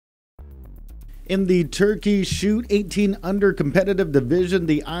In the Turkey Shoot 18 under competitive division,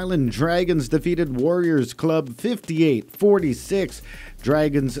 the Island Dragons defeated Warriors Club 58-46.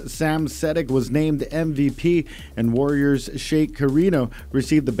 Dragons' Sam Sedek was named MVP, and Warriors' Sheikh Carino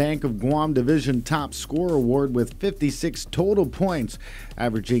received the Bank of Guam Division Top Scorer Award with 56 total points,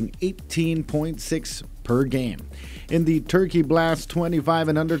 averaging 18.6 per game. In the Turkey Blast 25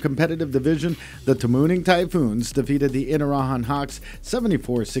 and under competitive division, the Tamuning Typhoons defeated the Inarahan Hawks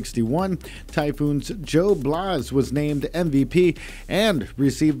 74-61. Typhoons' Joe Blas was named MVP and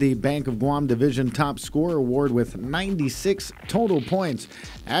received the Bank of Guam Division Top Scorer Award with 96 total points,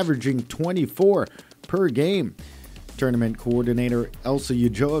 averaging 24 per game. Tournament coordinator Elsa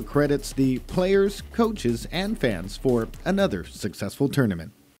Ujoa credits the players, coaches, and fans for another successful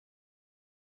tournament.